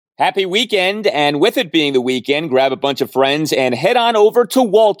Happy weekend, and with it being the weekend, grab a bunch of friends and head on over to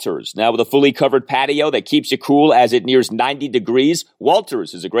Walters. Now with a fully covered patio that keeps you cool as it nears 90 degrees,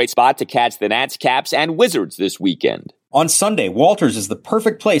 Walters is a great spot to catch the Nats, Caps, and Wizards this weekend. On Sunday, Walters is the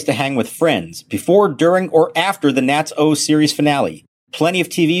perfect place to hang with friends before, during, or after the Nats-O series finale. Plenty of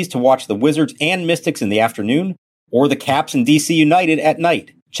TVs to watch the Wizards and Mystics in the afternoon, or the Caps and DC United at night.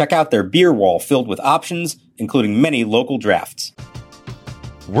 Check out their beer wall filled with options, including many local drafts.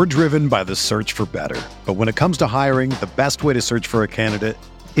 We're driven by the search for better. But when it comes to hiring, the best way to search for a candidate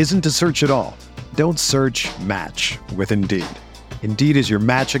isn't to search at all. Don't search, match with Indeed. Indeed is your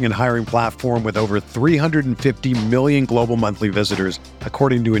matching and hiring platform with over 350 million global monthly visitors,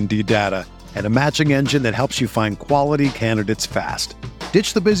 according to Indeed data, and a matching engine that helps you find quality candidates fast.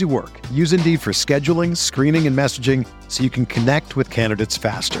 Ditch the busy work. Use Indeed for scheduling, screening, and messaging so you can connect with candidates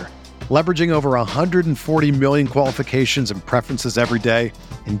faster. Leveraging over 140 million qualifications and preferences every day,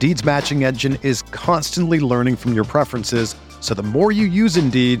 Indeed's matching engine is constantly learning from your preferences, so the more you use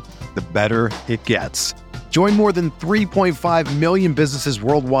Indeed, the better it gets. Join more than 3.5 million businesses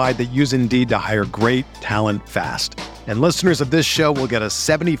worldwide that use Indeed to hire great talent fast. And listeners of this show will get a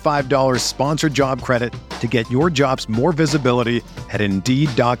 $75 sponsored job credit to get your jobs more visibility at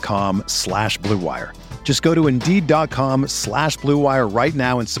Indeed.com/Blue Wire. Just go to Indeed.com/Blue Wire right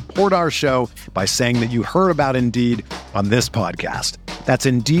now and support our show by saying that you heard about Indeed on this podcast. That's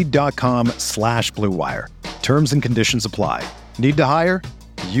Indeed.com/Blue Wire. Terms and conditions apply. Need to hire?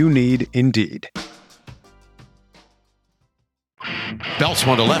 You need Indeed. Belts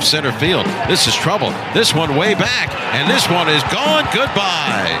one to left center field. This is trouble. This one way back, and this one is gone.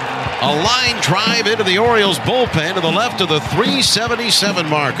 Goodbye. A line drive into the Orioles bullpen to the left of the 377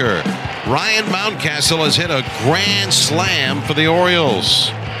 marker. Ryan Mountcastle has hit a grand slam for the Orioles.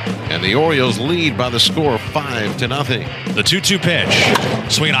 And the Orioles lead by the score 5-0. The 2-2 pitch.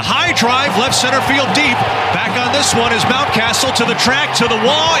 Swinging a high drive, left center field deep. Back on this one is Mountcastle to the track, to the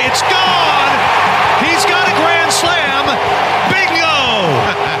wall. It's gone! He's got a grand slam. Bingo!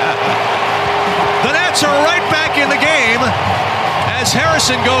 The Nats are right back in the game as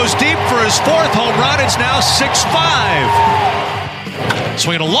Harrison goes deep for his fourth home run. It's now 6-5.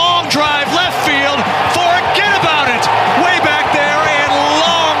 Swinging a long drive, left field. Forget about it. Way back there and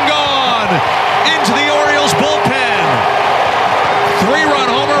long gone into the Orioles bullpen. 3-run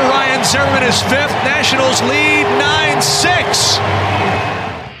homer. Ryan Zimmerman is fifth. Nationals lead 9-6.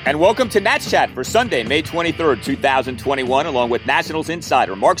 And welcome to Nats Chat for Sunday, May 23rd, 2021, along with Nationals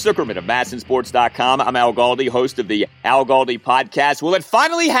insider Mark Zuckerman of MASNsports.com. I'm Al Galdi, host of the Al Galdi podcast. Well, it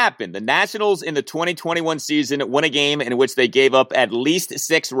finally happened. The Nationals in the 2021 season won a game in which they gave up at least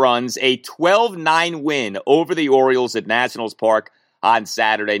 6 runs, a 12-9 win over the Orioles at Nationals Park on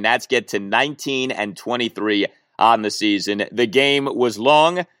Saturday. Nats get to 19-23 on the season. The game was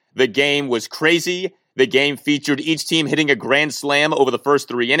long. The game was crazy. The game featured each team hitting a grand slam over the first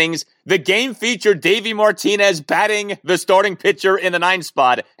 3 innings. The game featured Davey Martinez batting the starting pitcher in the 9th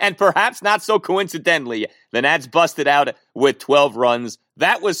spot. And perhaps not so coincidentally, the Nats busted out with 12 runs.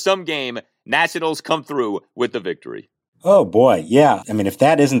 That was some game. Nationals come through with the victory. Oh, boy. Yeah. I mean, if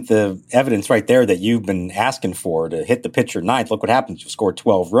that isn't the evidence right there that you've been asking for to hit the pitcher 9th, look what happens. You score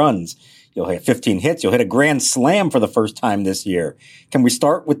 12 runs. You'll hit 15 hits. You'll hit a grand slam for the first time this year. Can we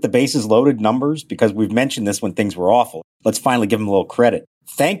start with the bases loaded numbers? Because we've mentioned this when things were awful. Let's finally give them a little credit.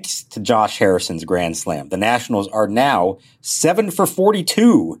 Thanks to Josh Harrison's grand slam, the Nationals are now 7 for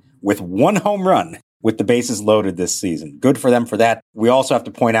 42 with 1 home run with the bases loaded this season. Good for them for that. We also have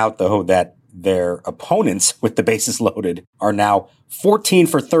to point out, though, that their opponents with the bases loaded are now 14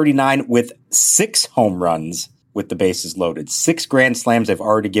 for 39 with 6 home runs with the bases loaded. 6 grand slams they've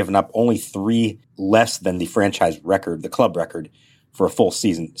already given up, only 3 less than the franchise record, the club record, for a full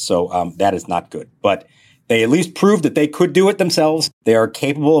season. So that is not good. But they at least proved that they could do it themselves. They are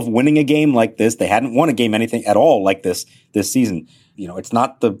capable of winning a game like this. They hadn't won a game anything at all like this season. You know, it's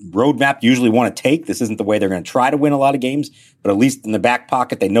not the roadmap you usually want to take. This isn't the way they're going to try to win a lot of games. But at least in the back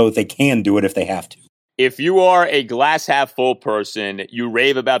pocket, they know that they can do it if they have to. If you are a glass half full person, you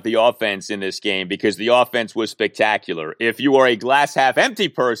rave about the offense in this game because the offense was spectacular. If you are a glass half empty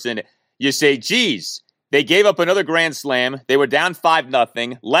person, you say, geez, they gave up another grand slam. They were down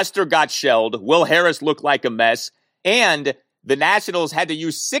 5-0. Lester got shelled. Will Harris looked like a mess. And the Nationals had to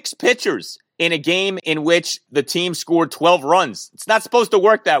use 6 pitchers in a game in which the team scored 12 runs. It's not supposed to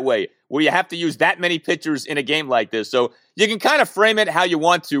work that way, where you have to use that many pitchers in a game like this. So you can kind of frame it how you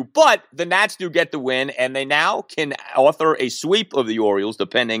want to, but the Nats do get the win, and they now can author a sweep of the Orioles,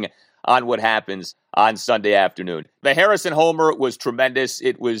 depending on what happens on Sunday afternoon. The Harrison homer was tremendous.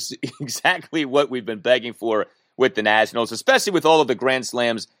 It was exactly what we've been begging for with the Nationals, especially with all of the grand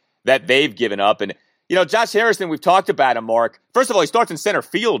slams that they've given up. And, Josh Harrison, we've talked about him, Mark. First of all, he starts in center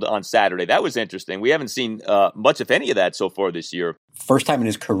field on Saturday. That was interesting. We haven't seen much, if any, of that so far this year. First time in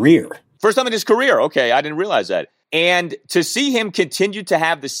his career. First time in his career. Okay, I didn't realize that. And to see him continue to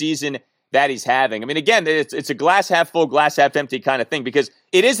have the season that he's having, I mean, again, it's a glass half full, glass half empty kind of thing, because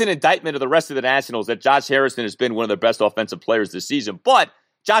it is an indictment of the rest of the Nationals that Josh Harrison has been one of their best offensive players this season. But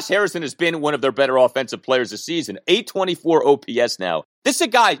Josh Harrison has been one of their better offensive players this season. 824 OPS now. This is a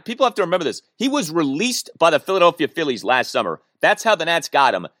guy, people have to remember this. He was released by the Philadelphia Phillies last summer. That's how the Nats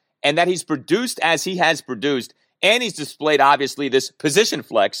got him. And that he's produced as he has produced. And he's displayed, obviously, this position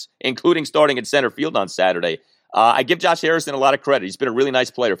flex, including starting at center field on Saturday. I give Josh Harrison a lot of credit. He's been a really nice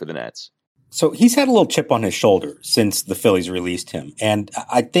player for the Nats. So he's had a little chip on his shoulder since the Phillies released him. And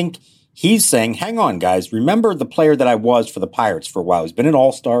I think he's saying, hang on, guys, remember the player that I was for the Pirates for a while. He's been an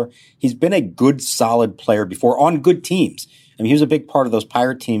all-star. He's been a good, solid player before on good teams. I mean, he was a big part of those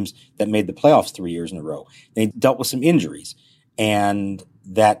Pirate teams that made the playoffs 3 years in a row. They dealt with some injuries, and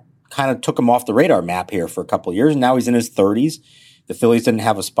that kind of took him off the radar map here for a couple of years. And now he's in his 30s. The Phillies didn't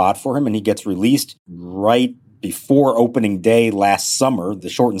have a spot for him, and he gets released right before opening day last summer, the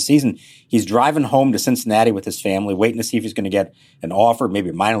shortened season. He's driving home to Cincinnati with his family, waiting to see if he's going to get an offer, maybe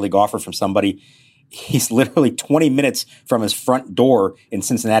a minor league offer from somebody. He's literally 20 minutes from his front door in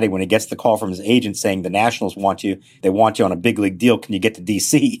Cincinnati when he gets the call from his agent saying the Nationals want you. They want you on a big league deal. Can you get to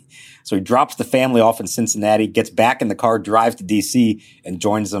D.C.? So he drops the family off in Cincinnati, gets back in the car, drives to D.C., and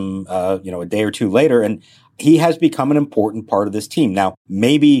joins them, a day or two later. And he has become an important part of this team. Now,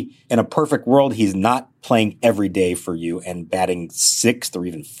 maybe in a perfect world, he's not playing every day for you and batting sixth or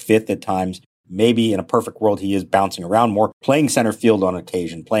even fifth at times. Maybe in a perfect world, he is bouncing around more, playing center field on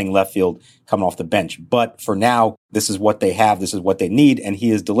occasion, playing left field, coming off the bench. But for now, this is what they have. This is what they need. And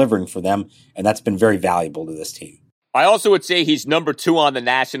he is delivering for them. And that's been very valuable to this team. I also would say he's number 2 on the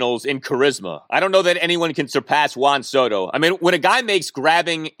Nationals in charisma. I don't know that anyone can surpass Juan Soto. I mean, when a guy makes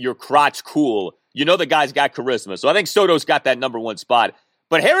grabbing your crotch cool, you know the guy's got charisma. So I think Soto's got that number 1 spot.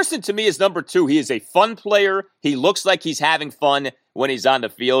 But Harrison, to me, is number 2. He is a fun player. He looks like he's having fun when he's on the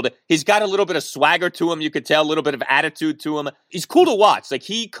field. He's got a little bit of swagger to him. You could tell a little bit of attitude to him. He's cool to watch. Like,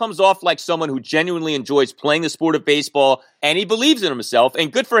 he comes off like someone who genuinely enjoys playing the sport of baseball, and he believes in himself.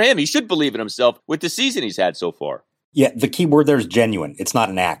 And good for him. He should believe in himself with the season he's had so far. Yeah, the key word there is genuine. It's not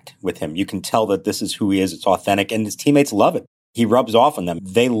an act with him. You can tell that this is who he is. It's authentic, and his teammates love it. He rubs off on them.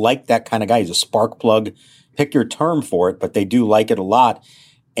 They like that kind of guy. He's a spark plug. Pick your term for it, but they do like it a lot.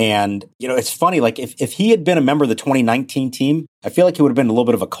 And, it's funny, like if he had been a member of the 2019 team, I feel like he would have been a little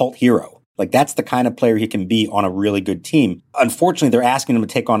bit of a cult hero. Like, that's the kind of player he can be on a really good team. Unfortunately, they're asking him to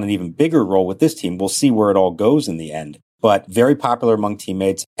take on an even bigger role with this team. We'll see where it all goes in the end. But very popular among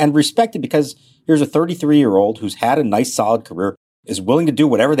teammates and respected because here's a 33-year-old who's had a nice, solid career, is willing to do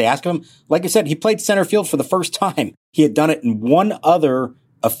whatever they ask of him. Like I said, he played center field for the first time. He had done it in one other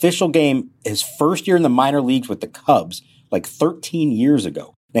official game his first year in the minor leagues with the Cubs, like 13 years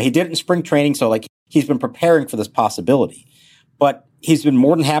ago. Now, he did it in spring training, so he's been preparing for this possibility. But he's been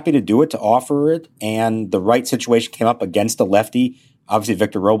more than happy to do it, to offer it, and the right situation came up against a lefty. Obviously,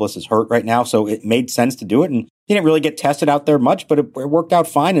 Victor Robles is hurt right now, so it made sense to do it. And he didn't really get tested out there much, but it worked out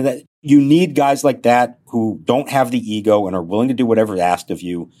fine. And that you need guys like that who don't have the ego and are willing to do whatever's asked of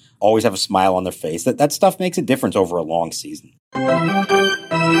you, always have a smile on their face. That stuff makes a difference over a long season.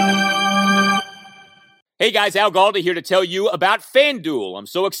 Hey guys, Al Galdi here to tell you about FanDuel. I'm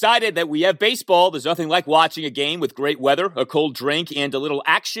so excited that we have baseball. There's nothing like watching a game with great weather, a cold drink, and a little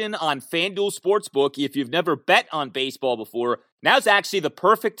action on FanDuel Sportsbook. If you've never bet on baseball before, now's actually the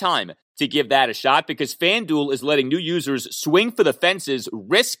perfect time to give that a shot because FanDuel is letting new users swing for the fences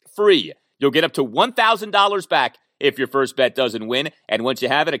risk-free. You'll get up to $1,000 back if your first bet doesn't win. And once you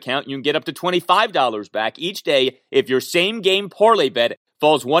have an account, you can get up to $25 back each day if your same-game parlay bet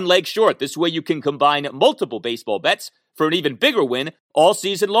falls one leg short. This way you can combine multiple baseball bets for an even bigger win all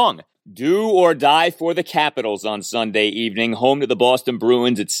season long. Do or die for the Capitals on Sunday evening. Home to the Boston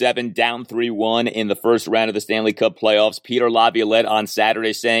Bruins at 7, down 3-1 in the first round of the Stanley Cup playoffs. Peter Laviolette on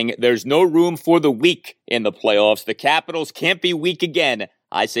Saturday saying there's no room for the weak in the playoffs. The Capitals can't be weak again.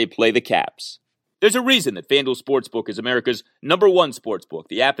 I say play the Caps. There's a reason that FanDuel Sportsbook is America's #1 sportsbook.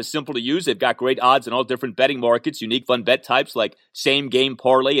 The app is simple to use. They've got great odds in all different betting markets, unique fun bet types like same-game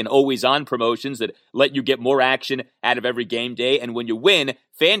parlay and always-on promotions that let you get more action out of every game day. And when you win,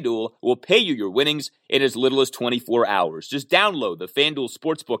 FanDuel will pay you your winnings in as little as 24 hours. Just download the FanDuel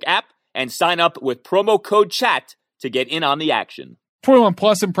Sportsbook app and sign up with promo code CHAT to get in on the action. 21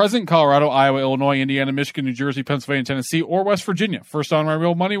 plus and present in Colorado, Iowa, Illinois, Indiana, Michigan, New Jersey, Pennsylvania, Tennessee, or West Virginia. First online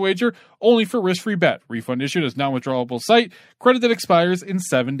real money wager only for risk-free bet. Refund issued as non-withdrawable site. Credit that expires in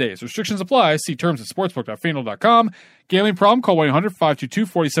 7 days. Restrictions apply. See terms at sportsbook.fanduel.com. Gambling problem? Call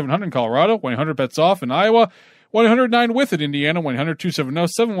 1-800-522-4700 in Colorado. 1-800-BETS-OFF in Iowa. 1-800-9-WITH in Indiana.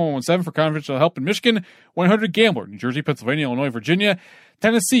 1-800-270-7117 for confidential help in Michigan. 1-800-GAMBLER. New Jersey, Pennsylvania, Illinois, Virginia.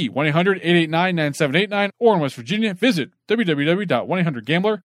 Tennessee, 1-800-889-9789, or in West Virginia, visit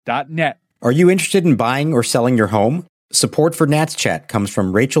www.1800gambler.net. Are you interested in buying or selling your home? Support for Nats Chat comes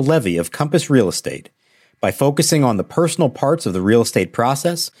from Rachel Levy of Compass Real Estate. By focusing on the personal parts of the real estate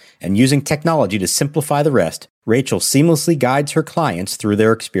process and using technology to simplify the rest, Rachel seamlessly guides her clients through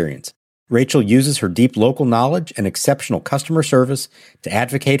their experience. Rachel uses her deep local knowledge and exceptional customer service to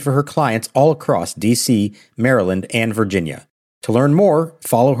advocate for her clients all across D.C., Maryland, and Virginia. To learn more,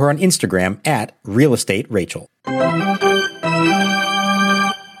 follow her on Instagram at RealEstateRachel.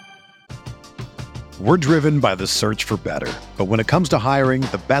 We're driven by the search for better. But when it comes to hiring,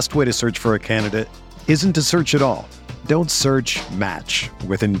 the best way to search for a candidate isn't to search at all. Don't search, match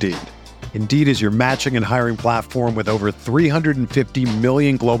with Indeed. Indeed is your matching and hiring platform with over 350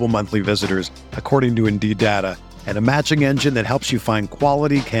 million global monthly visitors, according to Indeed data, and a matching engine that helps you find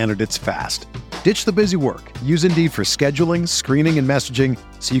quality candidates fast. Ditch the busy work. Use Indeed for scheduling, screening, and messaging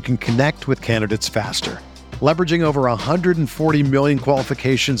so you can connect with candidates faster. Leveraging over 140 million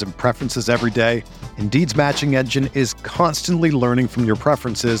qualifications and preferences every day, Indeed's matching engine is constantly learning from your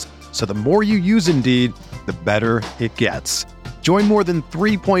preferences, so the more you use Indeed, the better it gets. Join more than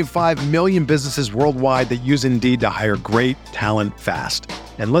 3.5 million businesses worldwide that use Indeed to hire great talent fast.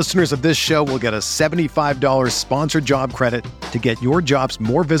 And listeners of this show will get a $75 sponsored job credit to get your jobs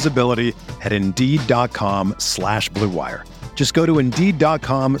more visibility at Indeed.com/Blue Wire. Just go to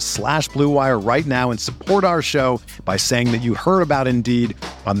Indeed.com/Blue Wire right now and support our show by saying that you heard about Indeed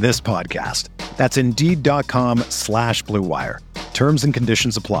on this podcast. That's Indeed.com/Blue Wire. Terms and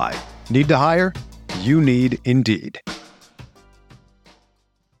conditions apply. Need to hire? You need Indeed.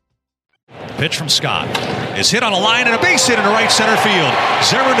 Pitch from Scott is hit on a line and a base hit into right center field.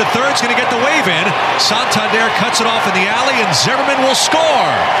 Zimmerman to third's going to get the wave in. Santander cuts it off in the alley, and Zimmerman will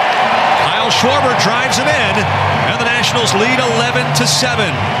score. Kyle Schwarber drives him in, and the Nationals lead 11-7.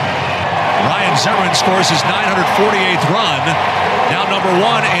 Ryan Zimmerman scores his 948th run, now number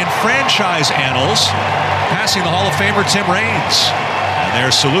one in franchise annals, passing the Hall of Famer Tim Raines. And they're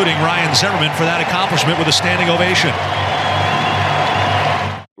saluting Ryan Zimmerman for that accomplishment with a standing ovation.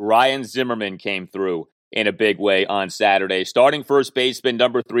 Ryan Zimmerman came through in a big way on Saturday. Starting first baseman,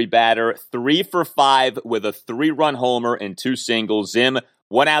 number 3 batter, 3 for 5 with a 3-run homer and 2 singles. Zim,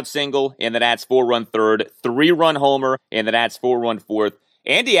 1-out single in the Nats 4-run third, 3-run homer in the Nats 4-run fourth.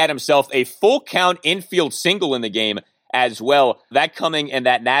 And he had himself a full count infield single in the game as well. That coming in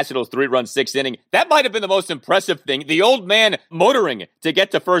that Nationals 3-run 6th inning. That might have been the most impressive thing. The old man motoring to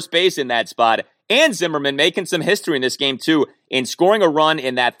get to first base in that spot. And Zimmerman making some history in this game, too, in scoring a run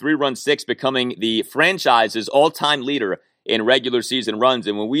in that 3-run 6, becoming the franchise's all-time leader in regular season runs.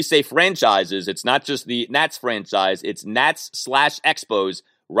 And when we say franchises, it's not just the Nats franchise, it's Nats/Expos.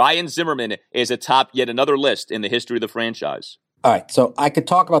 Ryan Zimmerman is atop yet another list in the history of the franchise. All right, so I could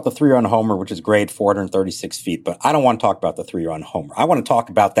talk about the 3-run homer, which is great, 436 feet, but I don't want to talk about the 3-run homer. I want to talk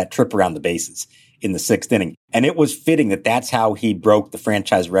about that trip around the bases in the 6th inning. And it was fitting that that's how he broke the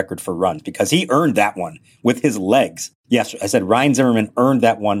franchise record for runs, because he earned that one with his legs. Yes, I said Ryan Zimmerman earned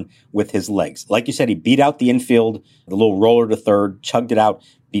that one with his legs. Like you said, he beat out the infield, the little roller to third, chugged it out,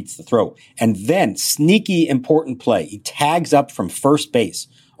 beats the throw. And then, sneaky important play. He tags up from first base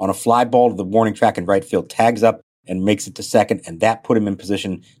on a fly ball to the warning track in right field, tags up and makes it to second, and that put him in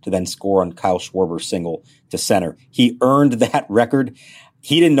position to then score on Kyle Schwarber's single to center. He earned that record.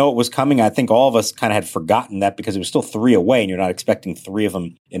 He didn't know it was coming. I think all of us kind of had forgotten that because it was still 3 away, and you're not expecting 3 of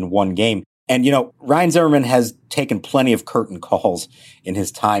them in one game. And, you know, Ryan Zimmerman has taken plenty of curtain calls in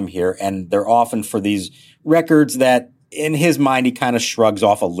his time here, and they're often for these records that, in his mind, he kind of shrugs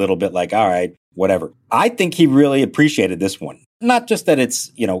off a little bit like, all right, whatever. I think he really appreciated this one. Not just that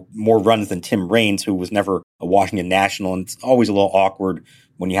it's, you know, more runs than Tim Raines, who was never a Washington National, and it's always a little awkward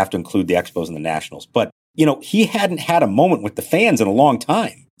when you have to include the Expos and the Nationals. But, you know, he hadn't had a moment with the fans in a long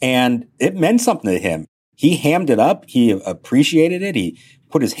time, and it meant something to him. He hammed it up. He appreciated it. He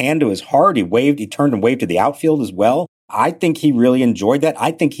put his hand to his heart. He waved. He turned and waved to the outfield as well. I think he really enjoyed that.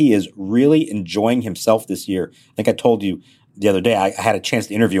 I think he is really enjoying himself this year. I think I told you the other day, I had a chance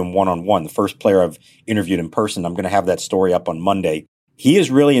to interview him one-on-one, the first player I've interviewed in person. I'm going to have that story up on Monday. He is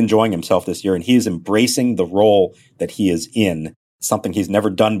really enjoying himself this year, and he is embracing the role that he is in, something he's never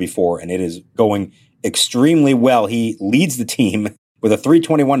done before, and it is going extremely well. He leads the team with a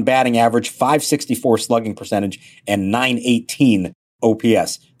 321 batting average, 564 slugging percentage, and 918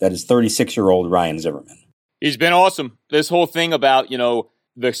 OPS. That is 36-year-old Ryan Zimmerman. He's been awesome. This whole thing about,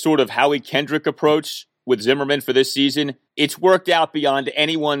 the sort of Howie Kendrick approach with Zimmerman for this season, it's worked out beyond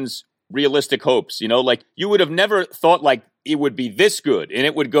anyone's realistic hopes. Like you would have never thought like it would be this good and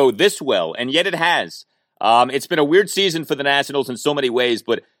it would go this well, and yet it has. It's been a weird season for the Nationals in so many ways,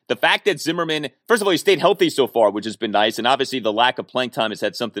 but the fact that Zimmerman, first of all, he stayed healthy so far, which has been nice, and obviously the lack of playing time has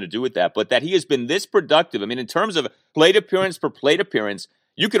had something to do with that, but that he has been this productive. I mean, in terms of plate appearance per plate appearance,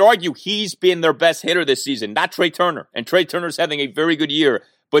 you could argue he's been their best hitter this season, not Trey Turner, and Trey Turner's having a very good year,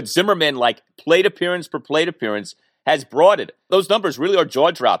 but Zimmerman, like plate appearance per plate appearance, has brought it. Those numbers really are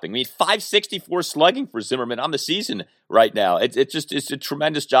jaw-dropping. I mean, 564 slugging for Zimmerman on the season right now. It's a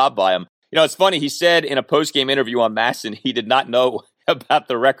tremendous job by him. It's funny. He said in a post-game interview on MASN he did not know about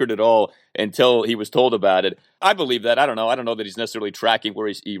the record at all until he was told about it. I believe that. I don't know that he's necessarily tracking where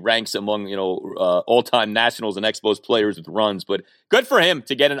he ranks among, all-time Nationals and Expos players with runs, but good for him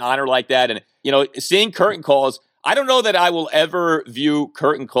to get an honor like that. And, seeing curtain calls, I don't know that I will ever view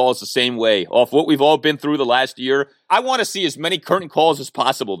curtain calls the same way off what we've all been through the last year. I want to see as many curtain calls as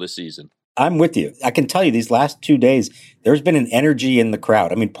possible this season. I'm with you. I can tell you these last 2 days, there's been an energy in the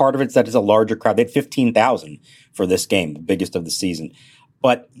crowd. I mean, part of it's that it's a larger crowd. They had 15,000 for this game, the biggest of the season.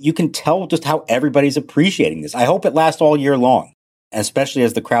 But you can tell just how everybody's appreciating this. I hope it lasts all year long, especially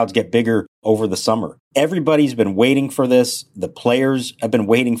as the crowds get bigger over the summer. Everybody's been waiting for this. The players have been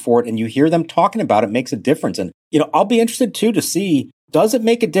waiting for it. And you hear them talking about it makes a difference. And, I'll be interested, too, to see, does it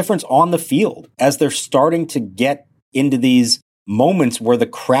make a difference on the field as they're starting to get into these moments where the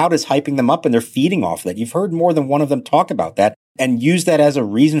crowd is hyping them up and they're feeding off that? You've heard more than one of them talk about that and use that as a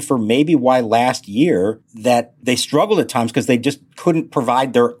reason for maybe why last year that they struggled at times because they just couldn't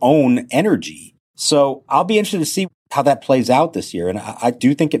provide their own energy. So I'll be interested to see how that plays out this year. And I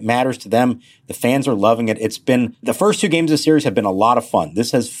do think it matters to them. The fans are loving it. It's been, the first 2 games of the series have been a lot of fun.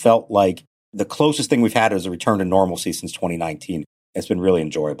 This has felt like the closest thing we've had as a return to normalcy since 2019. It's been really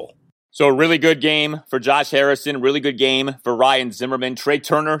enjoyable. So a really good game for Josh Harrison, really good game for Ryan Zimmerman. Trey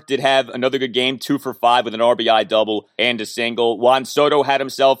Turner did have another good game, 2 for 5 with an RBI double and a single. Juan Soto had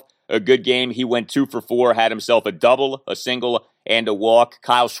himself a good game. He went 2 for 4, had himself a double, a single, and a walk.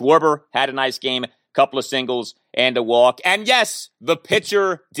 Kyle Schwarber had a nice game, couple of singles and a walk. And yes, the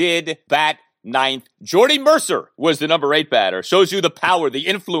pitcher did bat ninth. Jordy Mercer was the number 8 batter. Shows you the power, the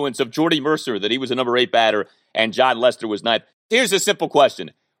influence of Jordy Mercer, that he was a number 8 batter and John Lester was ninth. Here's a simple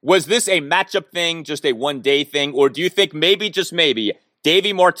question. Was this a matchup thing, just a one-day thing, or do you think maybe, just maybe,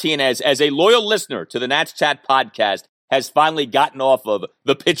 Davey Martinez, as a loyal listener to the Nats Chat podcast, has finally gotten off of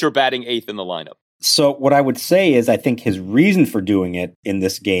the pitcher batting 8th in the lineup? So what I would say is I think his reason for doing it in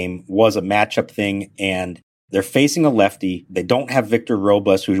this game was a matchup thing, and they're facing a lefty. They don't have Victor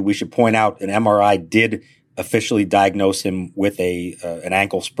Robles, who we should point out an MRI did officially diagnose him with an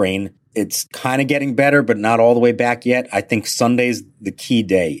ankle sprain. It's kind of getting better, but not all the way back yet. I think Sunday's the key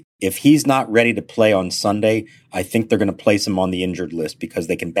day. If he's not ready to play on Sunday, I think they're going to place him on the injured list because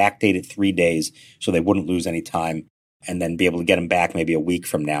they can backdate it 3 days so they wouldn't lose any time and then be able to get him back maybe a week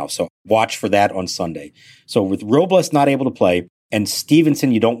from now. So watch for that on Sunday. So with Robles not able to play and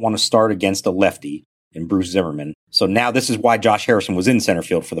Stevenson, you don't want to start against a lefty in Bruce Zimmerman. So now this is why Josh Harrison was in center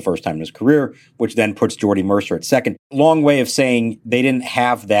field for the first time in his career, which then puts Jordy Mercer at second. Long way of saying they didn't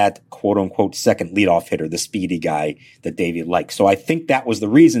have that quote-unquote second leadoff hitter, the speedy guy that Davey likes. So I think that was the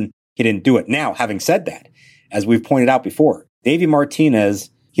reason he didn't do it. Now, having said that, as we've pointed out before, Davey Martinez,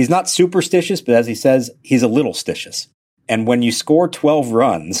 he's not superstitious, but as he says, he's a little stitious. And when you score 12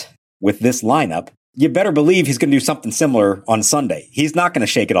 runs with this lineup, you better believe he's going to do something similar on Sunday. He's not going to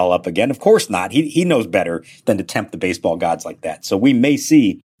shake it all up again. Of course not. He knows better than to tempt the baseball gods like that. So we may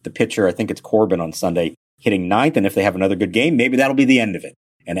see the pitcher, I think it's Corbin on Sunday, hitting 9th. And if they have another good game, maybe that'll be the end of it.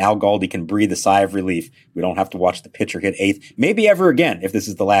 And Al Galdi can breathe a sigh of relief. We don't have to watch the pitcher hit 8th, maybe ever again, if this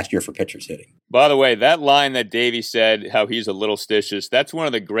is the last year for pitchers hitting. By the way, that line that Davey said, how he's a little stitious, that's one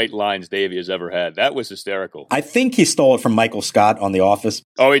of the great lines Davey has ever had. That was hysterical. I think he stole it from Michael Scott on The Office.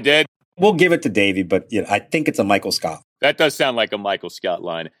 Oh, he did? We'll give it to Davey, but I think it's a Michael Scott. That does sound like a Michael Scott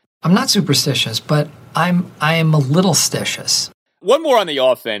line. I'm not superstitious, but I am a little stitious. One more on the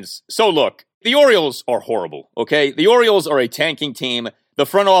offense. So look, the Orioles are horrible, okay? The Orioles are a tanking team. The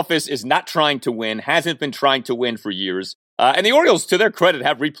front office is not trying to win, hasn't been trying to win for years. And the Orioles, to their credit,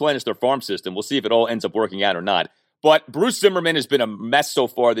 have replenished their farm system. We'll see if it all ends up working out or not. But Bruce Zimmerman has been a mess so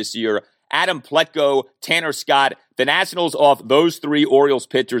far this year. Adam Pletko, Tanner Scott, the Nationals off those 3 Orioles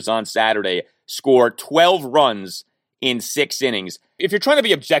pitchers on Saturday scored 12 runs in 6 innings. If you're trying to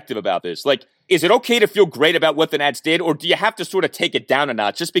be objective about this, like, is it okay to feel great about what the Nats did, or do you have to sort of take it down a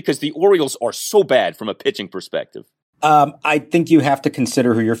notch just because the Orioles are so bad from a pitching perspective? I think you have to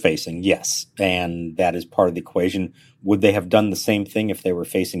consider who you're facing, yes, and that is part of the equation. Would they have done the same thing if they were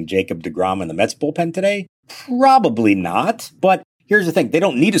facing Jacob deGrom in the Mets bullpen today? Probably not, but here's the thing. They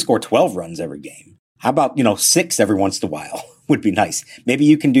don't need to score 12 runs every game. How about, 6 every once in a while would be nice. Maybe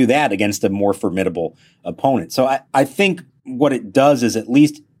you can do that against a more formidable opponent. So I think what it does is at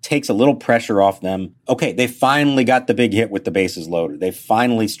least takes a little pressure off them. Okay, they finally got the big hit with the bases loaded. They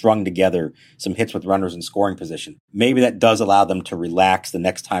finally strung together some hits with runners in scoring position. Maybe that does allow them to relax the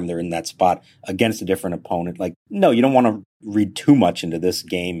next time they're in that spot against a different opponent. Like, no, you don't want to read too much into this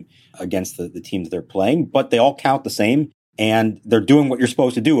game against the teams they're playing, but they all count the same, and they're doing what you're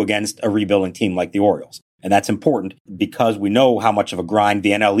supposed to do against a rebuilding team like the Orioles. And that's important because we know how much of a grind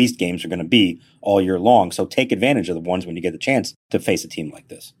the NL East games are going to be all year long. So take advantage of the ones when you get the chance to face a team like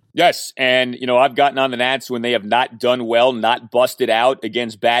this. Yes, and, I've gotten on the Nats when they have not done well, not busted out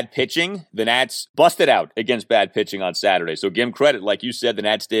against bad pitching. The Nats busted out against bad pitching on Saturday. So give them credit. Like you said, the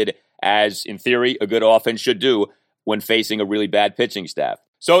Nats did as, in theory, a good offense should do when facing a really bad pitching staff.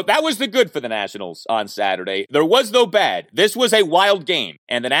 So that was the good for the Nationals on Saturday. There was no bad. This was a wild game,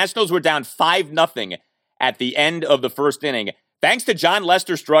 and the Nationals were down 5-0 at the end of the first inning, thanks to Jon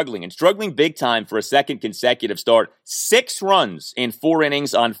Lester struggling big time for a second consecutive start. 6 runs in 4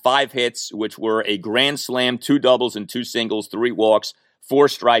 innings on 5 hits, which were a grand slam, 2 doubles and 2 singles, 3 walks, 4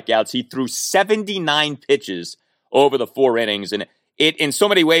 strikeouts. He threw 79 pitches over the 4 innings, and it, in so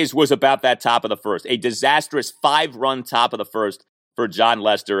many ways, was about that top of the first. A disastrous 5-run top of the first for Jon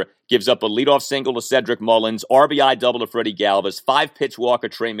Lester. Gives up a leadoff single to Cedric Mullins, RBI double to Freddie Galvis, 5-pitch walk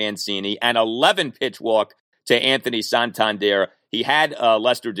of Trey Mancini, and 11-pitch walk to Anthony Santander. He had,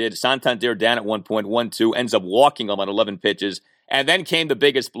 Lester did, Santander down at 1.12, ends up walking him on 11 pitches, and then came the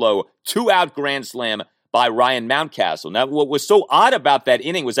biggest blow, 2-out grand slam by Ryan Mountcastle. Now, what was so odd about that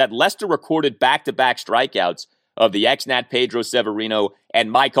inning was that Lester recorded back-to-back strikeouts of the ex-Nat Pedro Severino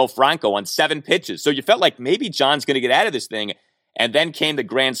and Michael Franco on 7 pitches. So you felt like maybe John's going to get out of this thing. And then came the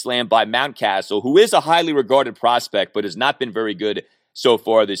grand slam by Mountcastle, who is a highly regarded prospect, but has not been very good so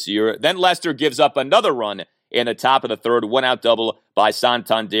far this year. Then Lester gives up another run in the top of the third, 1-out double by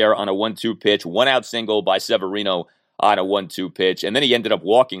Santander on a 1-2 pitch, 1-out single by Severino on a 1-2 pitch. And then he ended up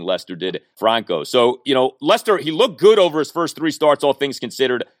walking, Lester did, Franco. So, Lester, he looked good over his first 3 starts, all things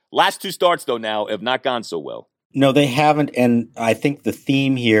considered. Last 2 starts, though, now have not gone so well. No, they haven't. And I think the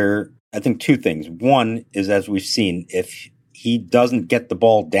theme here, 2 things. One is, as we've seen, if he doesn't get the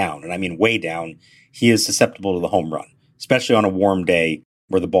ball down, and I mean way down, he is susceptible to the home run, especially on a warm day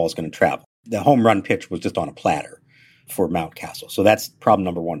where the ball is going to travel. The home run pitch was just on a platter for Mountcastle. So that's problem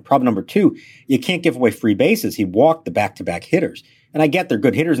number 1. Problem number 2, you can't give away free bases. He walked the back-to-back hitters. And I get they're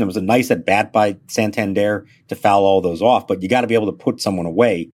good hitters, and it was a nice at-bat by Santander to foul all those off, but you got to be able to put someone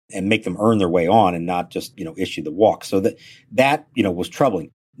away and make them earn their way on and not just, issue the walk. So that was troubling.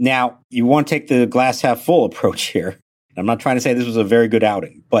 Now, you want to take the glass half full approach here. I'm not trying to say this was a very good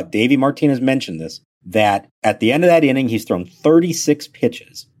outing, but Davey Martinez mentioned this, that at the end of that inning, he's thrown 36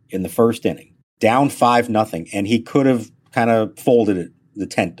 pitches in the first inning, down 5-0, and he could have kind of folded the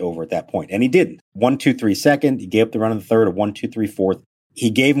tent over at that point, and he didn't. 1-2-3 second, he gave up the run in the third, a 1-2-3 fourth. He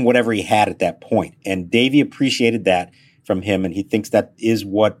gave him whatever he had at that point, and Davey appreciated that from him, and he thinks that is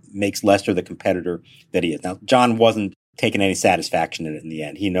what makes Lester the competitor that he is. Now, John wasn't taking any satisfaction in it in the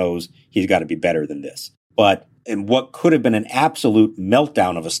end. He knows he's got to be better than this. But in what could have been an absolute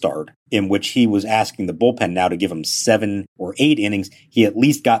meltdown of a start, in which he was asking the bullpen now to give him 7 or 8 innings, he at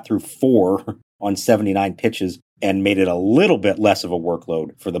least got through 4 on 79 pitches and made it a little bit less of a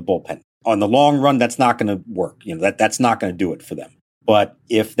workload for the bullpen. On the long run, that's not going to work. That's not going to do it for them. But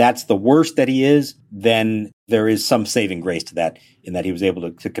if that's the worst that he is, then there is some saving grace to that, in that he was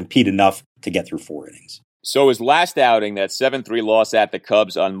able to compete enough to get through 4 innings. So his last outing, that 7-3 loss at the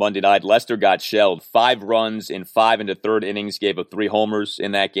Cubs on Monday night, Lester got shelled. 5 runs in 5 into third innings, gave up 3 homers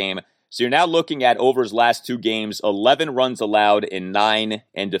in that game. So you're now looking at, over his last 2 games, 11 runs allowed in 9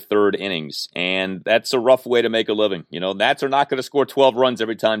 into third innings. And that's a rough way to make a living. Nats are not going to score 12 runs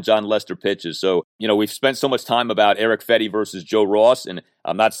every time Jon Lester pitches. So, we've spent so much time about Eric Fetty versus Joe Ross, and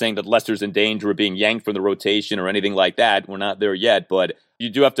I'm not saying that Lester's in danger of being yanked from the rotation or anything like that. We're not there yet, but you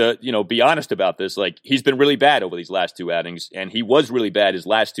do have to, be honest about this. Like, he's been really bad over these last 2 outings, and he was really bad his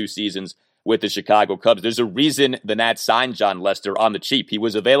last 2 seasons with the Chicago Cubs. There's a reason the Nats signed Jon Lester on the cheap. He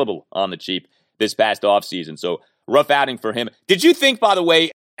was available on the cheap this past offseason. So rough outing for him. Did you think, by the way,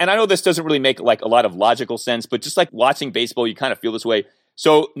 and I know this doesn't really make like a lot of logical sense, but just like watching baseball, you kind of feel this way.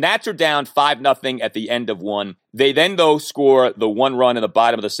 So Nats are down 5-0 at the end of one. They then, though, score the one run in the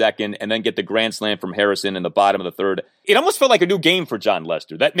bottom of the second and then get the grand slam from Harrison in the bottom of the third. It almost felt like a new game for Jon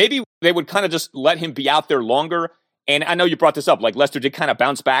Lester, that maybe they would kind of just let him be out there longer. And I know you brought this up, like Lester did kind of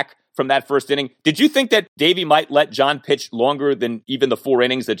bounce back from that first inning. Did you think that Davey might let Jon pitch longer than even the 4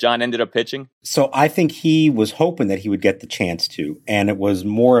 innings that Jon ended up pitching? So I think he was hoping that he would get the chance to, and it was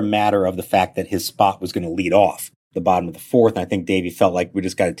more a matter of the fact that his spot was going to lead off the bottom of the fourth. And I think Davey felt like we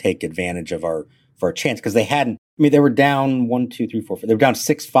just got to take advantage of our chance, because they hadn't. I mean, they were down 1, 2, 3, 4. They were down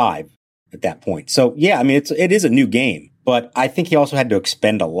 6-5 at that point. So yeah, I mean, it is a new game. But I think he also had to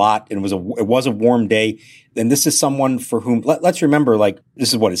expend a lot, and it was a warm day. And this is someone for whom, let's remember, like,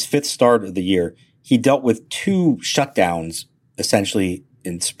 this is his 5th start of the year. He dealt with 2 shutdowns, essentially,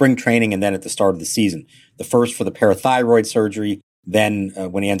 in spring training and then at the start of the season. The first for the parathyroid surgery, then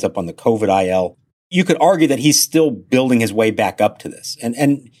when he ends up on the COVID IL. You could argue that he's still building his way back up to this.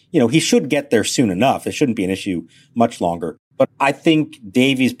 And he should get there soon enough. It shouldn't be an issue much longer. But I think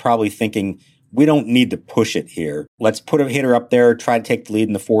Davey's probably thinking, we don't need to push it here. Let's put a hitter up there, try to take the lead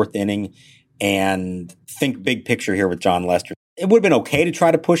in the 4th inning, and think big picture here with Jon Lester. It would have been okay to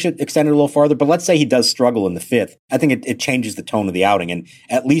try to push it, extend it a little farther, but let's say he does struggle in the 5th. I think it changes the tone of the outing. And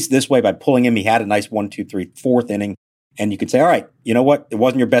at least this way, by pulling him, he had a nice 1, 2, 3, 4th inning. And you could say, all right, you know what? It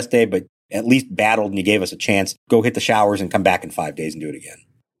wasn't your best day, but at least battled and you gave us a chance. Go hit the showers and come back in 5 days and do it again.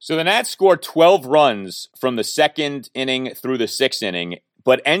 So the Nats scored 12 runs from the 2nd inning through the 6th inning,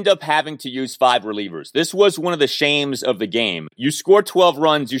 but end up having to use 5 relievers. This was one of the shames of the game. You score 12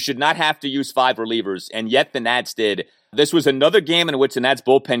 runs, you should not have to use 5 relievers, and yet the Nats did. This was another game in which the Nats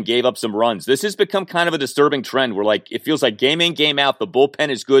bullpen gave up some runs. This has become kind of a disturbing trend where, like, it feels like game in, game out, the bullpen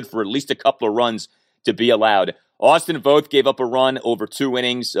is good for at least a couple of runs to be allowed. Austin Voth gave up a run over 2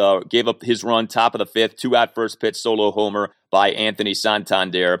 innings, gave up his run top of the 5th, 2-out first pitch solo homer by Anthony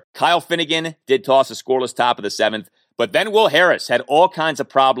Santander. Kyle Finnegan did toss a scoreless top of the 7th, but then Will Harris had all kinds of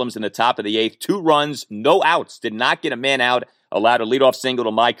problems in the top of the 8th. 2 runs, no outs, did not get a man out, allowed a leadoff single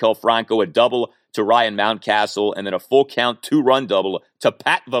to Michael Franco, a double to Ryan Mountcastle, and then a full count 2-run double to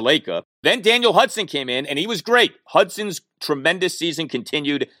Pat Valaika. Then Daniel Hudson came in, and he was great. Hudson's tremendous season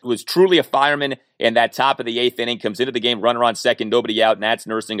continued. Was truly a fireman, and that top of the 8th inning comes into the game, runner on second, nobody out. Nats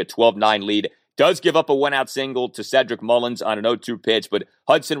nursing a 12-9 lead. Does give up a 1-out single to Cedric Mullins on an 0-2 pitch, but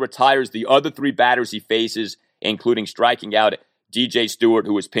Hudson retires the other 3 batters he faces, including striking out DJ Stewart,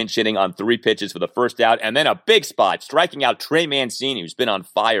 who was pinch hitting on 3 pitches for the first out, and then a big spot, striking out Trey Mancini, who's been on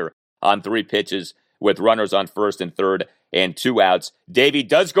fire on 3 pitches with runners on first and third and 2 outs. Davey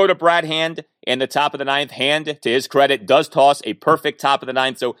does go to Brad Hand in the top of the 9th. Hand, to his credit, does toss a perfect top of the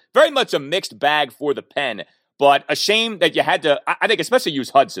 9th. So very much a mixed bag for the pen, but a shame that you had to, I think, especially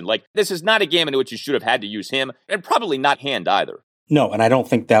use Hudson. Like, this is not a game in which you should have had to use him, and probably not Hand either. No, and I don't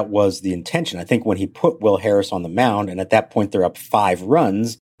think that was the intention. I think when he put Will Harris on the mound, and at that point they're up 5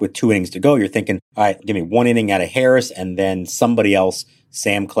 runs with 2 innings to go, you're thinking, all right, give me 1 inning out of Harris, and then somebody else,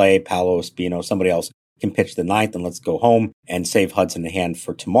 Sam Clay, Paolo Espino, somebody else can pitch the 9th, and let's go home and save Hudson a hand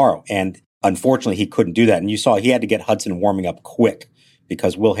for tomorrow. And unfortunately, he couldn't do that. And you saw he had to get Hudson warming up quick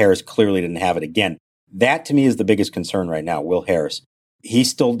because Will Harris clearly didn't have it again. That, to me, is the biggest concern right now, Will Harris. He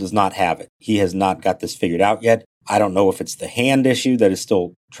still does not have it. He has not got this figured out yet. I don't know if it's the hand issue that is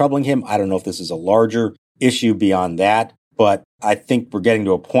still troubling him. I don't know if this is a larger issue beyond that. But I think we're getting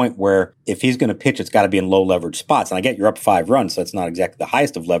to a point where if he's going to pitch, it's got to be in low leverage spots. And I get you're up 5 runs, so that's not exactly the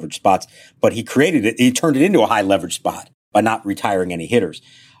highest of leverage spots, but he created it. He turned it into a high leverage spot by not retiring any hitters.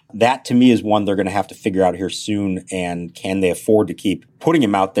 That, to me, is one they're going to have to figure out here soon. And can they afford to keep putting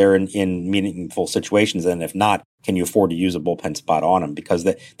him out there in meaningful situations? And if not, can you afford to use a bullpen spot on him? Because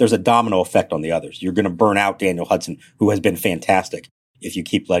there's a domino effect on the others. You're going to burn out Daniel Hudson, who has been fantastic, if you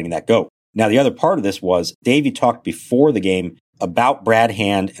keep letting that go. Now, the other part of this was Davey talked before the game about Brad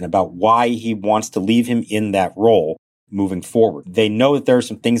Hand and about why he wants to leave him in that role moving forward. They know that there are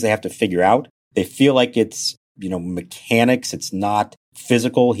some things they have to figure out. They feel like it's, mechanics. It's not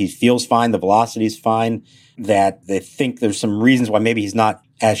physical. He feels fine. The velocity's fine. That they think there's some reasons why maybe he's not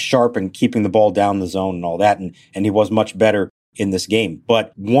as sharp and keeping the ball down the zone and all that. And he was much better in this game.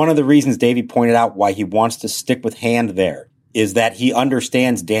 But one of the reasons Davey pointed out why he wants to stick with Hand there is that he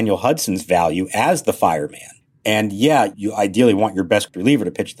understands Daniel Hudson's value as the fireman. And yeah, you ideally want your best reliever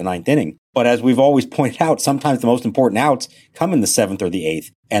to pitch the 9th inning. But as we've always pointed out, sometimes the most important outs come in the 7th or the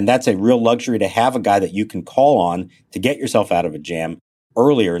 8th. And that's a real luxury to have a guy that you can call on to get yourself out of a jam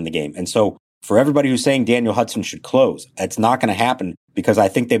earlier in the game. And so for everybody who's saying Daniel Hudson should close, it's not going to happen because I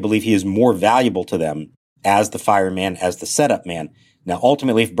think they believe he is more valuable to them as the fireman, as the setup man. Now,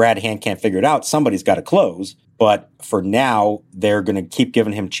 ultimately, if Brad Hand can't figure it out, somebody's got to close. But for now, they're going to keep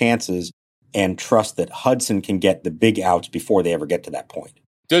giving him chances and trust that Hudson can get the big outs before they ever get to that point.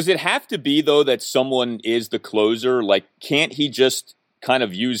 Does it have to be, though, that someone is the closer? Like, can't he just kind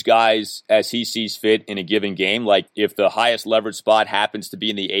of use guys as he sees fit in a given game? Like, if the highest leverage spot happens to be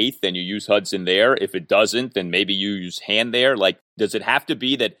in the 8th, then you use Hudson there. If it doesn't, then maybe you use Hand there. Like, does it have to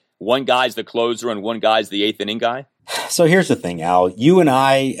be that one guy's the closer and one guy's the 8th inning guy? So here's the thing, Al. You and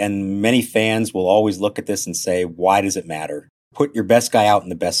I and many fans will always look at this and say, why does it matter? Put your best guy out in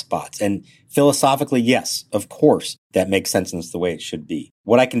the best spots. And philosophically, yes, of course, that makes sense and it's the way it should be.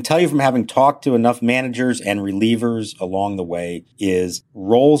 What I can tell you from having talked to enough managers and relievers along the way is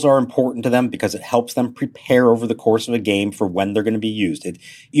roles are important to them because it helps them prepare over the course of a game for when they're going to be used.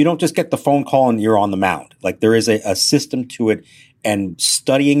 You don't just get the phone call and you're on the mound. Like, there is a system to it, and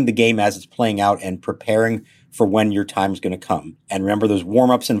studying the game as it's playing out and preparing for when your time is going to come. And remember, there's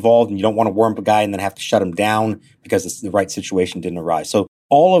warm-ups involved, and you don't want to warm up a guy and then have to shut him down because the right situation didn't arise. So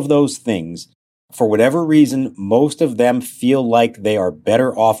all of those things, for whatever reason, most of them feel like they are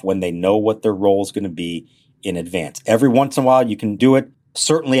better off when they know what their role is going to be in advance. Every once in a while, you can do it.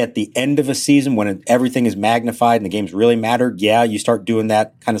 Certainly at the end of a season when everything is magnified and the games really matter, yeah, you start doing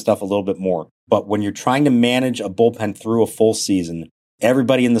that kind of stuff a little bit more. But when you're trying to manage a bullpen through a full season,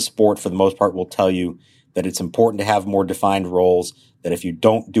 everybody in the sport, for the most part, will tell you that it's important to have more defined roles, that if you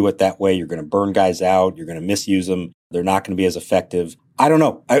don't do it that way, you're going to burn guys out, you're going to misuse them, they're not going to be as effective. I don't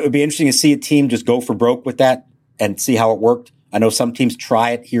know. It would be interesting to see a team just go for broke with that and see how it worked. I know some teams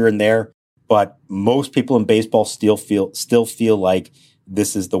try it here and there, but most people in baseball still feel like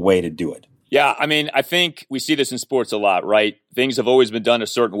this is the way to do it. Yeah, I mean, I think we see this in sports a lot, right? Things have always been done a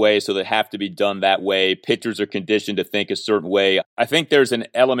certain way, so they have to be done that way. Pitchers are conditioned to think a certain way. I think there's an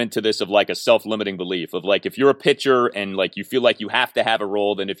element to this of like a self-limiting belief of like, if you're a pitcher and like you feel like you have to have a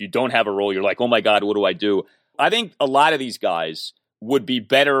role, then if you don't have a role, you're like, oh my God, what do I do? I think a lot of these guys would be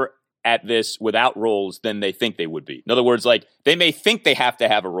better at this without roles than they think they would be. In other words, like, they may think they have to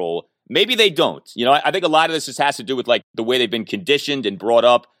have a role. Maybe they don't. You know, I think a lot of this has to do with like the way they've been conditioned and brought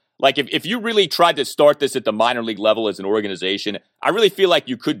up. Like, if you really tried to start this at the minor league level as an organization, I really feel like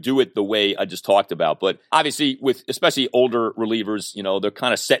you could do it the way I just talked about. But obviously, with especially older relievers, you know, they're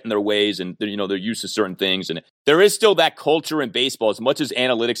kind of set in their ways and they're used to certain things. And there is still that culture in baseball, as much as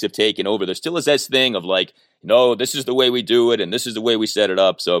analytics have taken over. There still is this thing of like, no, this is the way we do it and this is the way we set it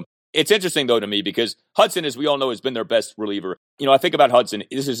up. So it's interesting, though, to me, because Hudson, as we all know, has been their best reliever. You know, I think about Hudson.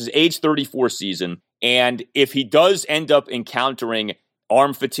 This is his age 34 season. And if he does end up encountering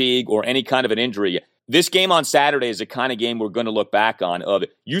arm fatigue or any kind of an injury, this game on Saturday is the kind of game we're going to look back on of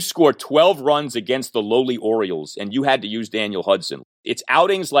you scored 12 runs against the lowly Orioles and you had to use Daniel Hudson. It's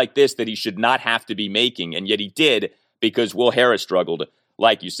outings like this that he should not have to be making, and yet he did because Will Harris struggled,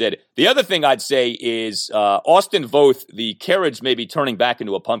 like you said. The other thing I'd say is Austin Voth, the carriage may be turning back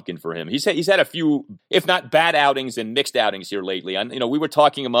into a pumpkin for him. He's had a few, if not bad outings and mixed outings here lately. And, we were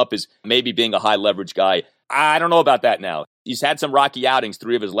talking him up as maybe being a high leverage guy. I don't know about that now. He's had some rocky outings,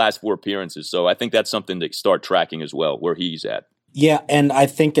 3 of his last 4 appearances. So I think that's something to start tracking as well, where he's at. Yeah, and I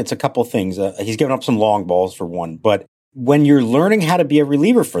think it's a couple of things. He's given up some long balls for one, but when you're learning how to be a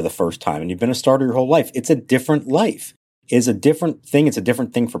reliever for the first time and you've been a starter your whole life, it's a different life. It's a different thing. It's a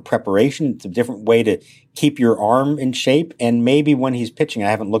different thing for preparation. It's a different way to keep your arm in shape. And maybe when he's pitching, I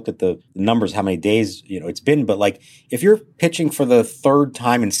haven't looked at the numbers, how many days, it's been, but like if you're pitching for the 3rd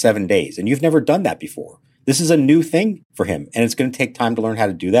time in 7 days and you've never done that before, this is a new thing for him, and it's going to take time to learn how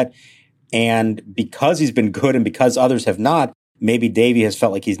to do that. And because he's been good and because others have not, maybe Davey has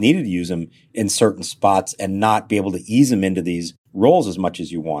felt like he's needed to use him in certain spots and not be able to ease him into these roles as much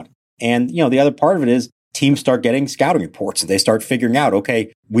as you want. And, the other part of it is teams start getting scouting reports. They start figuring out,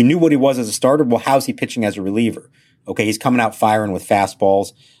 okay, we knew what he was as a starter. Well, how's he pitching as a reliever? Okay, he's coming out firing with fastballs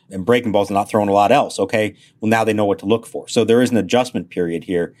and breaking balls and not throwing a lot else. Okay, well, now they know what to look for. So there is an adjustment period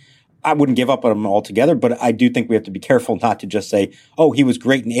here. I wouldn't give up on him altogether, but I do think we have to be careful not to just say, oh, he was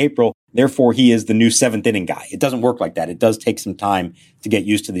great in April, therefore he is the new 7th inning guy. It doesn't work like that. It does take some time to get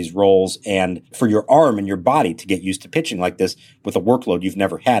used to these roles and for your arm and your body to get used to pitching like this with a workload you've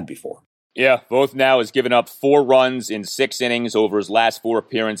never had before. Yeah, Voth now has given up 4 runs in 6 innings over his last 4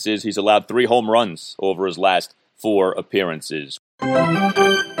 appearances. He's allowed 3 home runs over his last 4 appearances.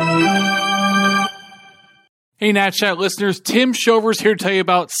 Hey, Nat Chat listeners, Tim Shover's here to tell you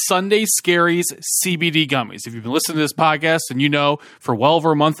about Sunday Scaries CBD gummies. If you've been listening to this podcast and for well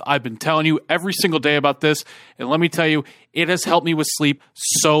over a month, I've been telling you every single day about this. And let me tell you, it has helped me with sleep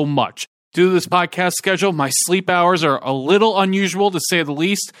so much. Due to this podcast schedule, my sleep hours are a little unusual to say the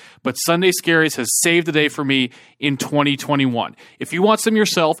least, but Sunday Scaries has saved the day for me in 2021. If you want some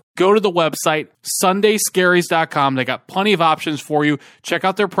yourself, go to the website, sundayscaries.com. They got plenty of options for you. Check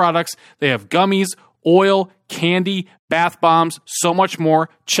out their products. They have gummies, oil, candy, bath bombs, so much more.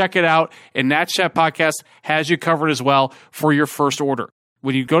 Check it out. And Nats Chat Podcast has you covered as well for your first order.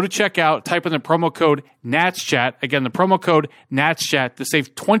 When you go to checkout, type in the promo code NATSCHAT. Again, the promo code NATSCHAT to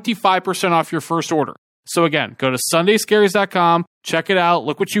save 25% off your first order. So again, go to sundayscaries.com, check it out,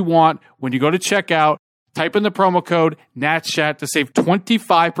 look what you want. When you go to checkout, type in the promo code NATSCHAT to save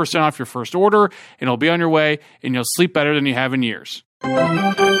 25% off your first order, and it'll be on your way, and you'll sleep better than you have in years.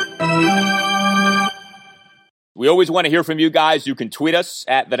 We always want to hear from you guys. You can tweet us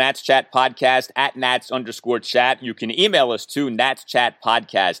at the Nats Chat Podcast, at Nats_chat. You can email us to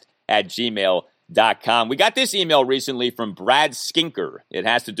natschatpodcast@gmail.com. We got this email recently from Brad Skinker. It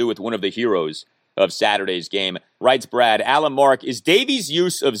has to do with one of the heroes of Saturday's game. Writes Brad, Alan Mark, is Davies'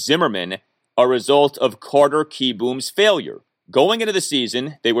 use of Zimmerman a result of Carter Kieboom's failure? Going into the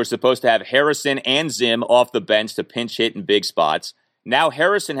season, they were supposed to have Harrison and Zim off the bench to pinch hit in big spots. Now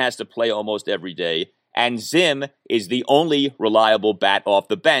Harrison has to play almost every day, and Zim is the only reliable bat off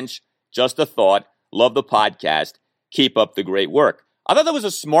the bench. Just a thought. Love the podcast. Keep up the great work. I thought that was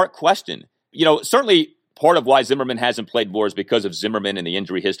a smart question. You know, certainly part of why Zimmerman hasn't played more is because of Zimmerman and the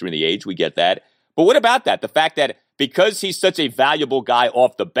injury history and the age. We get that. But what about that? The fact that because he's such a valuable guy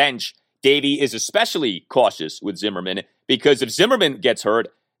off the bench, Davey is especially cautious with Zimmerman, because if Zimmerman gets hurt,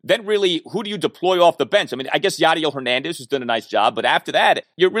 then really, who do you deploy off the bench? I mean, I guess Yadiel Hernandez has done a nice job, but after that,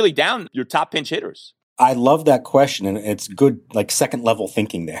 you're really down your top pinch hitters. I love that question, and it's good, like, second-level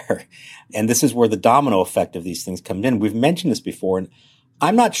thinking there. And this is where the domino effect of these things come in. We've mentioned this before, and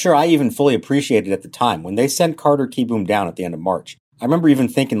I'm not sure I even fully appreciated it at the time. When they sent Carter Kieboom down at the end of March, I remember even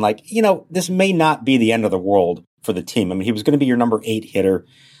thinking, like, you know, this may not be the end of the world for the team. I mean, he was going to be your number 8 hitter.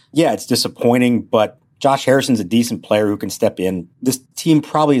 Yeah, it's disappointing, but Josh Harrison's a decent player who can step in. This team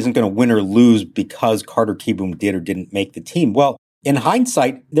probably isn't going to win or lose because Carter Kieboom did or didn't make the team. Well, in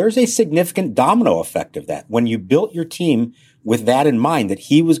hindsight, there's a significant domino effect of that. When you built your team with that in mind, that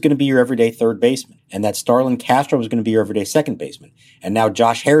he was going to be your everyday third baseman and that Starlin Castro was going to be your everyday second baseman. And now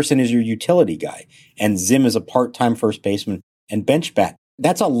Josh Harrison is your utility guy and Zim is a part-time first baseman and bench bat.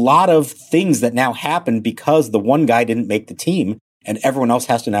 That's a lot of things that now happen because the one guy didn't make the team and everyone else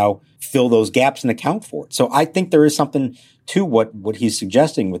has to now fill those gaps and account for it. So I think there is something to what he's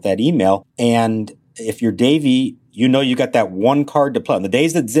suggesting with that email. And if you're Davey, you know you got that one card to play. On the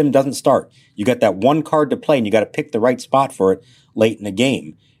days that Zim doesn't start, you got that one card to play, and you got to pick the right spot for it late in the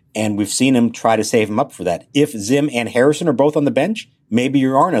game. And we've seen him try to save him up for that. If Zim and Harrison are both on the bench, maybe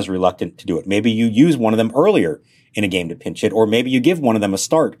you aren't as reluctant to do it. Maybe you use one of them earlier in a game to pinch hit, or maybe you give one of them a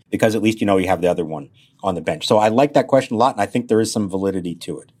start because at least you know you have the other one on the bench. So I like that question a lot, and I think there is some validity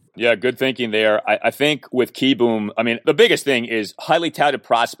to it. Yeah, good thinking there. I think with Kieboom, I mean, the biggest thing is highly touted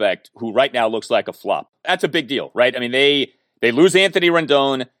prospect who right now looks like a flop. That's a big deal, right? I mean, they lose Anthony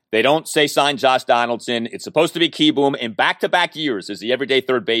Rendon. They don't say sign Josh Donaldson. It's supposed to be Kieboom in back-to-back years as the everyday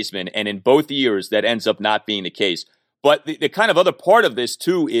third baseman, and in both years that ends up not being the case. But the kind of other part of this,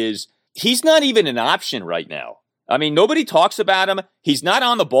 too, is he's not even an option right now. I mean, nobody talks about him. He's not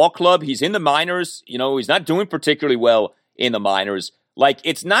on the ball club. He's in the minors. You know, he's not doing particularly well in the minors. Like,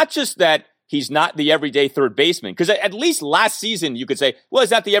 it's not just that he's not the everyday third baseman, because at least last season you could say, well,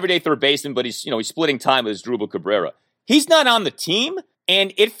 he's not the everyday third baseman, but he's splitting time with Asdrubal Cabrera. He's not on the team,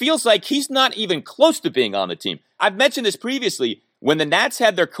 and it feels like he's not even close to being on the team. I've mentioned this previously. When the Nats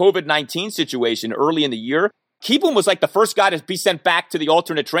had their COVID-19 situation early in the year, Kieboom was like the first guy to be sent back to the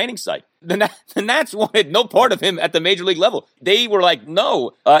alternate training site. The Nats wanted no part of him at the major league level. They were like,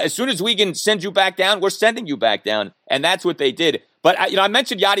 no, as soon as we can send you back down, we're sending you back down. And that's what they did. But I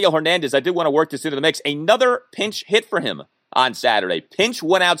mentioned Yadiel Hernandez. I did want to work this into the mix. Another pinch hit for him on Saturday. Pinch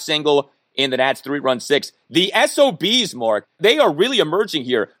one-out single in the Nats' 3-run six. The SOBs, Mark, they are really emerging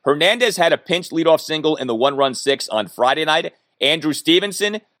here. Hernandez had a pinch leadoff single in the 1-run six on Friday night. Andrew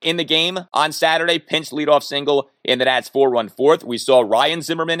Stevenson in the game on Saturday, pinch leadoff single in the Nats' 4-run fourth. We saw Ryan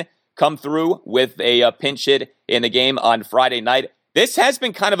Zimmerman come through with a pinch hit in the game on Friday night. This has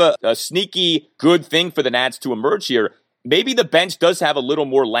been kind of a sneaky good thing for the Nats to emerge here. Maybe the bench does have a little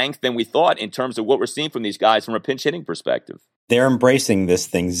more length than we thought in terms of what we're seeing from these guys from a pinch hitting perspective. They're embracing this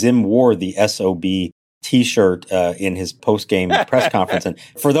thing. Zim wore the SOB T-shirt in his post-game press conference. And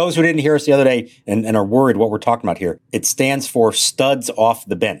for those who didn't hear us the other day and are worried what we're talking about here, it stands for studs off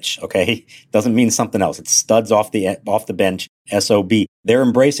the bench, okay? Doesn't mean something else. It's studs off the bench, SOB. They're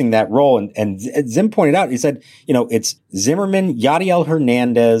embracing that role. And Zim pointed out, he said, it's Zimmerman, Yadiel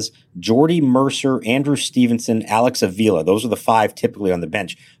Hernandez, Jordy Mercer, Andrew Stevenson, Alex Avila. Those are the 5 typically on the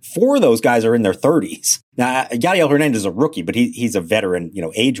bench. 4 of those guys are in their 30s. Now, Yadiel Hernandez is a rookie, but he's a veteran,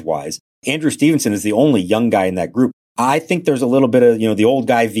 age-wise. Andrew Stevenson is the only young guy in that group. I think there's a little bit of, the old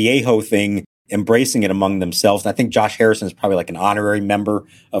guy Viejo thing embracing it among themselves. And I think Josh Harrison is probably like an honorary member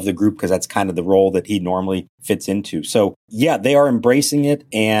of the group because that's kind of the role that he normally fits into. So yeah, they are embracing it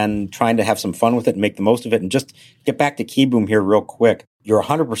and trying to have some fun with it and make the most of it. And just get back to Kieboom here real quick. You're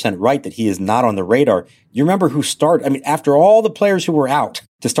 100% right that he is not on the radar. You remember who started? I mean, after all the players who were out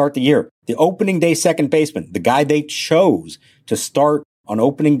to start the year, the opening day second baseman, the guy they chose to start on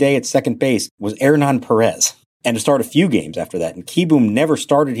opening day at second base was Hernan Perez, and to start a few games after that. And Kieboom never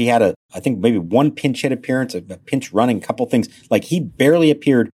started. He had I think maybe one pinch hit appearance, a pinch running, a couple things. Like he barely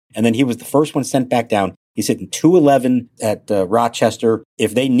appeared. And then he was the first one sent back down. He's hitting .211 at Rochester.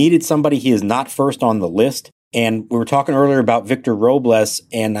 If they needed somebody, he is not first on the list. And we were talking earlier about Victor Robles,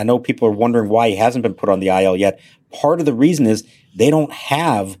 and I know people are wondering why he hasn't been put on the IL yet. Part of the reason is they don't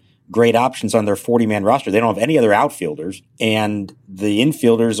have great options on their 40-man roster. They don't have any other outfielders, and the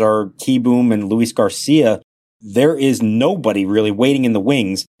infielders are Kieboom and Luis Garcia. There is nobody really waiting in the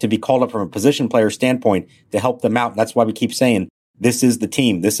wings to be called up from a position player standpoint to help them out. And that's why we keep saying this is the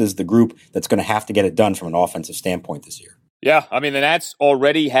team, this is the group that's going to have to get it done from an offensive standpoint this year. Yeah, I mean, the Nats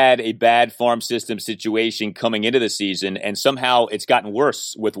already had a bad farm system situation coming into the season, and somehow it's gotten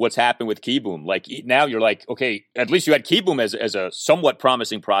worse with what's happened with Kieboom. Like, now you're like, okay, at least you had Kieboom as a somewhat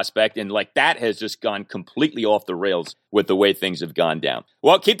promising prospect, and like that has just gone completely off the rails with the way things have gone down.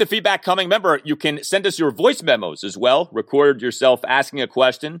 Well, keep the feedback coming. Remember, you can send us your voice memos as well. Record yourself asking a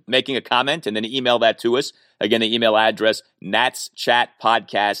question, making a comment, and then email that to us. Again, the email address,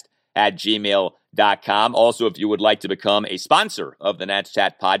 natschatpodcast@gmail.com. Also, if you would like to become a sponsor of the Nats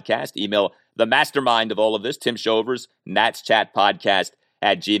Chat Podcast, email the mastermind of all of this, Tim Shovers,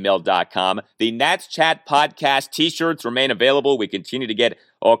 natschatpodcast@gmail.com. The Nats Chat Podcast t-shirts remain available. We continue to get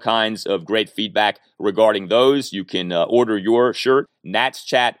all kinds of great feedback regarding those. You can order your shirt,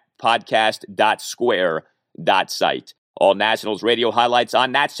 natschatpodcast.square.site. All Nationals radio highlights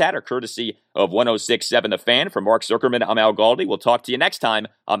on Nats Chat are courtesy of 106.7 The Fan. For Mark Zuckerman, I'm Al Galdi. We'll talk to you next time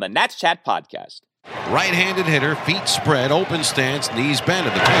on the Nats Chat Podcast. Right-handed hitter, feet spread, open stance, knees bent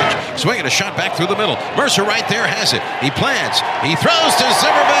at the pitch. Swinging a shot back through the middle. Mercer right there has it. He plants. He throws to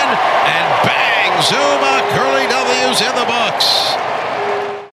Zimmerman, and bang! Zuma, Curly W's in the books.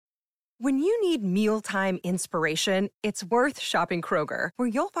 When you need mealtime inspiration, it's worth shopping Kroger, where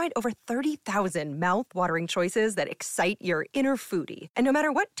you'll find over 30,000 mouth-watering choices that excite your inner foodie. And no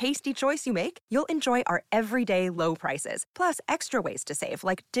matter what tasty choice you make, you'll enjoy our everyday low prices, plus extra ways to save,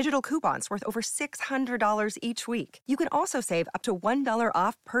 like digital coupons worth over $600 each week. You can also save up to $1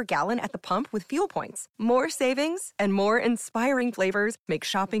 off per gallon at the pump with fuel points. More savings and more inspiring flavors make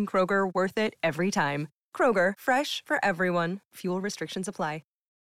shopping Kroger worth it every time. Kroger, fresh for everyone. Fuel restrictions apply.